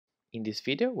In this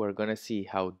video, we're going to see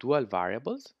how dual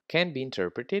variables can be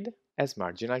interpreted as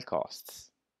marginal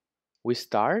costs. We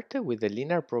start with a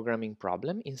linear programming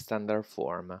problem in standard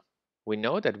form. We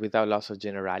know that without loss of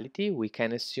generality, we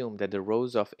can assume that the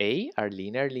rows of A are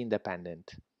linearly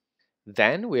independent.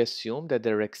 Then we assume that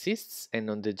there exists a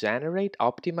non-degenerate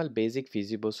optimal basic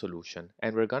feasible solution,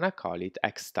 and we're going to call it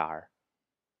X star.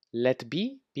 Let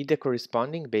B be the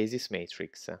corresponding basis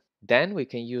matrix. Then we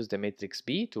can use the matrix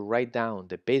B to write down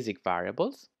the basic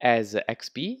variables as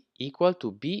xb equal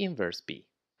to B inverse B.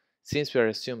 Since we are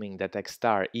assuming that X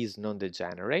star is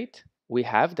non-degenerate, we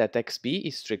have that xb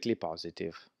is strictly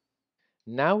positive.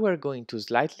 Now we're going to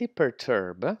slightly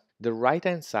perturb the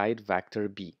right-hand side vector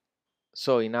B.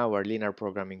 So in our linear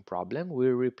programming problem, we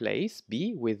replace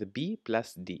B with B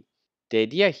plus D. The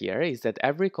idea here is that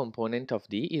every component of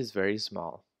D is very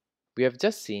small. We have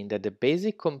just seen that the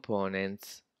basic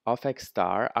components of X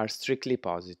star are strictly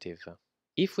positive.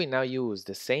 If we now use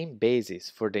the same basis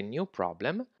for the new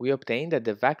problem, we obtain that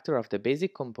the vector of the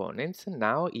basic components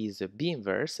now is B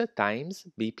inverse times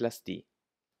B plus D.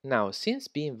 Now, since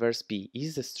B inverse B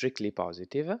is strictly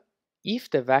positive, if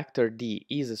the vector D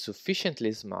is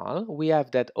sufficiently small, we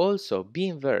have that also B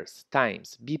inverse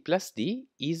times B plus D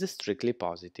is strictly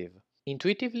positive.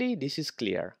 Intuitively, this is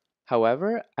clear.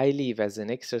 However, I leave as an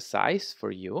exercise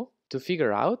for you to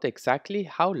figure out exactly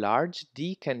how large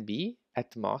D can be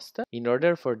at most in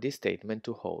order for this statement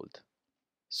to hold.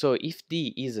 So if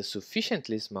D is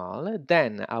sufficiently small,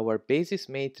 then our basis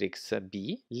matrix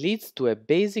B leads to a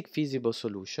basic feasible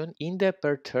solution in the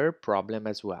perturbed problem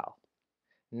as well.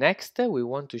 Next, we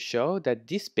want to show that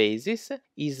this basis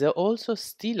is also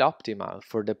still optimal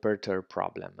for the perturbed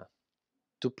problem.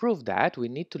 To prove that, we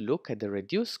need to look at the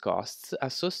reduced costs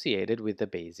associated with the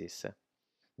basis.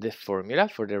 The formula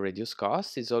for the reduced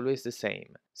costs is always the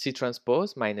same, C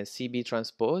transpose minus CB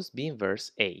transpose B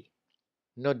inverse A.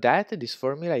 Note that this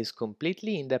formula is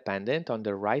completely independent on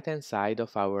the right-hand side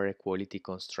of our equality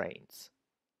constraints.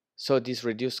 So these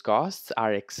reduced costs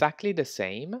are exactly the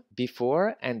same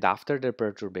before and after the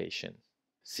perturbation.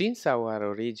 Since our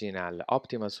original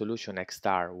optimal solution X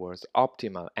star was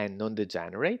optimal and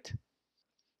non-degenerate,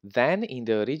 then in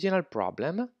the original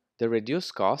problem, the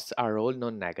reduced costs are all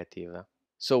non-negative.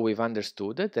 So we've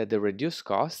understood that the reduced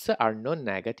costs are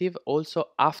non-negative also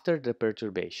after the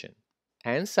perturbation.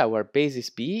 Hence, our basis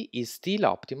B is still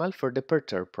optimal for the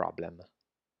perturbed problem.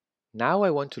 Now I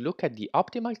want to look at the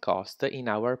optimal cost in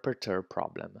our perturbed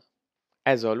problem.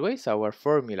 As always, our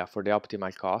formula for the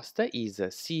optimal cost is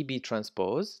CB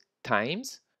transpose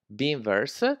times B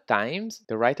inverse times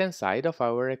the right-hand side of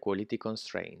our equality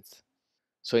constraints.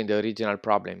 So in the original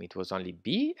problem it was only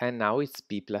B, and now it's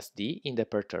B plus D in the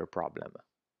perturbed problem.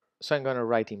 So I'm going to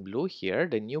write in blue here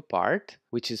the new part,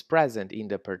 which is present in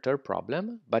the perturbed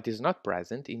problem, but is not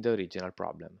present in the original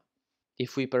problem.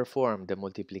 If we perform the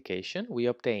multiplication, we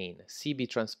obtain CB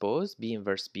transpose B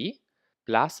inverse B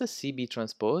plus CB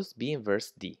transpose B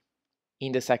inverse D.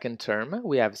 In the second term,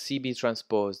 we have CB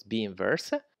transpose B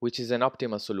inverse, which is an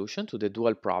optimal solution to the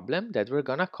dual problem that we're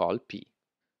going to call P.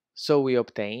 So we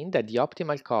obtain that the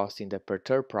optimal cost in the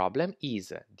perturbed problem is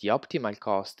the optimal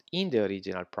cost in the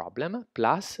original problem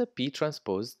plus P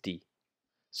transpose D.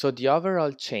 So the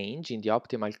overall change in the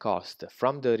optimal cost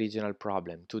from the original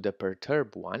problem to the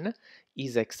perturbed one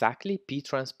is exactly P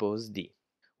transpose D,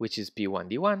 which is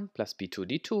P1D1 plus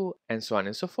P2D2 and so on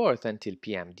and so forth until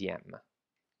PMDM.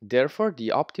 Therefore,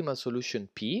 the optimal solution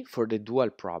P for the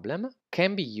dual problem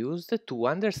can be used to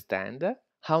understand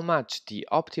how much the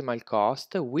optimal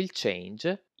cost will change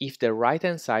if the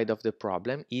right-hand side of the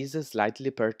problem is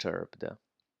slightly perturbed.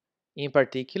 In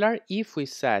particular, if we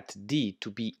set D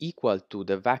to be equal to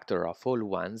the vector of all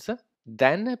ones,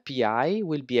 then Pi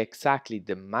will be exactly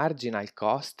the marginal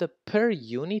cost per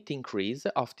unit increase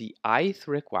of the ith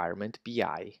requirement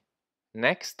Pi.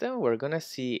 Next, we're going to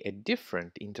see a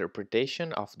different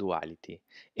interpretation of duality,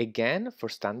 again for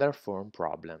standard form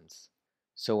problems.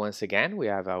 So once again, we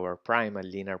have our primal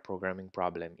linear programming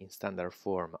problem in standard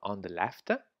form on the left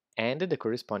and the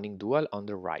corresponding dual on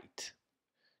the right.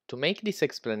 To make this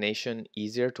explanation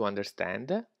easier to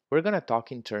understand, we're going to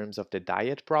talk in terms of the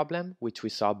diet problem, which we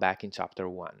saw back in chapter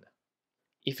 1.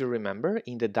 If you remember,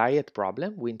 in the diet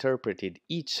problem, we interpreted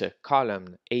each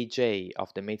column Aj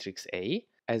of the matrix A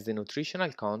as the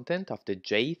nutritional content of the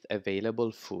jth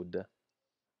available food.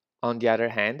 On the other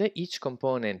hand, each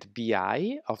component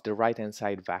Bi of the right-hand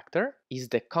side vector is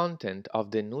the content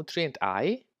of the nutrient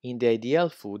I in the ideal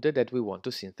food that we want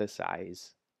to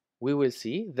synthesize. We will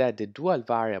see that the dual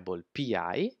variable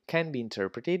Pi can be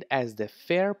interpreted as the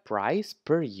fair price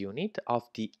per unit of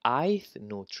the ith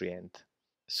nutrient.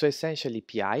 So essentially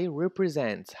Pi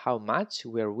represents how much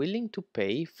we are willing to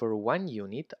pay for 1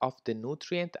 unit of the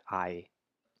nutrient I.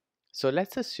 So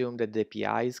let's assume that the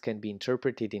PIs can be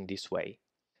interpreted in this way.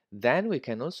 Then we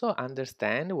can also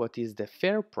understand what is the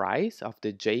fair price of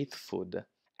the jth food.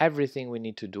 Everything we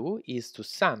need to do is to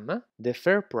sum the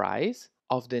fair price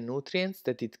of the nutrients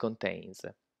that it contains.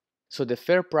 So the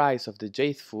fair price of the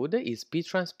jth food is P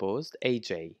transpose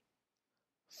Aj.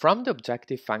 From the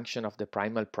objective function of the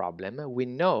primal problem, we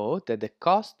know that the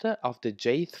cost of the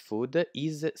jth food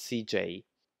is Cj.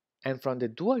 And from the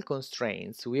dual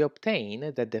constraints, we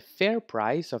obtain that the fair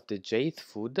price of the jth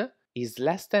food is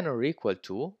less than or equal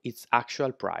to its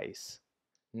actual price.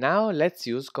 Now let's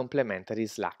use complementary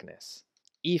slackness.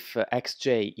 If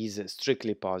xj is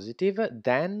strictly positive,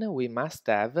 then we must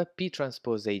have P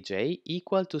transpose Aj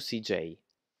equal to Cj.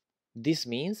 This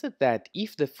means that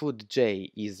if the food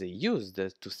J is used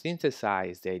to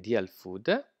synthesize the ideal food,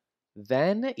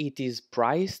 then it is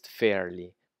priced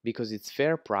fairly, because its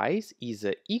fair price is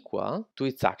equal to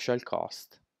its actual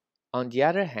cost. On the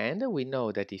other hand, we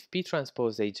know that if P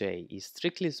transpose Aj is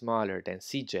strictly smaller than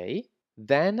Cj,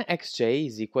 then Xj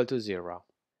is equal to 0.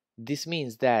 This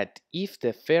means that if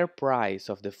the fair price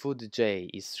of the food J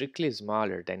is strictly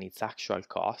smaller than its actual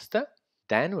cost,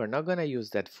 then we're not going to use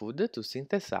that food to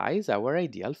synthesize our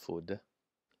ideal food.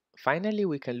 Finally,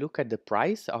 we can look at the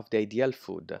price of the ideal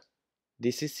food.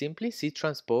 This is simply C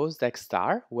transposed X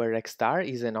star, where X star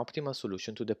is an optimal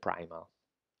solution to the primal.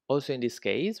 Also in this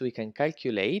case, we can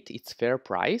calculate its fair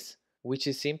price, which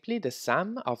is simply the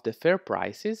sum of the fair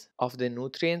prices of the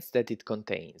nutrients that it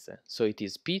contains. So it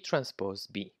is P transpose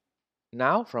B.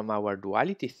 Now, from our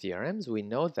duality theorems, we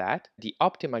know that the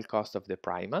optimal cost of the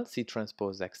primal, C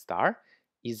transpose X star,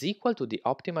 is equal to the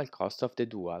optimal cost of the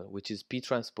dual, which is P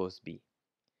transpose B.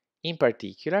 In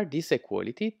particular, this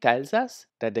equality tells us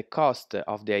that the cost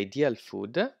of the ideal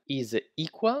food is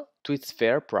equal to its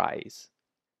fair price.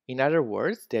 In other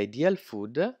words, the ideal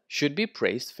food should be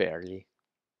priced fairly.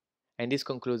 And this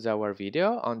concludes our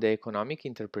video on the economic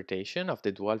interpretation of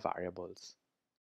the dual variables.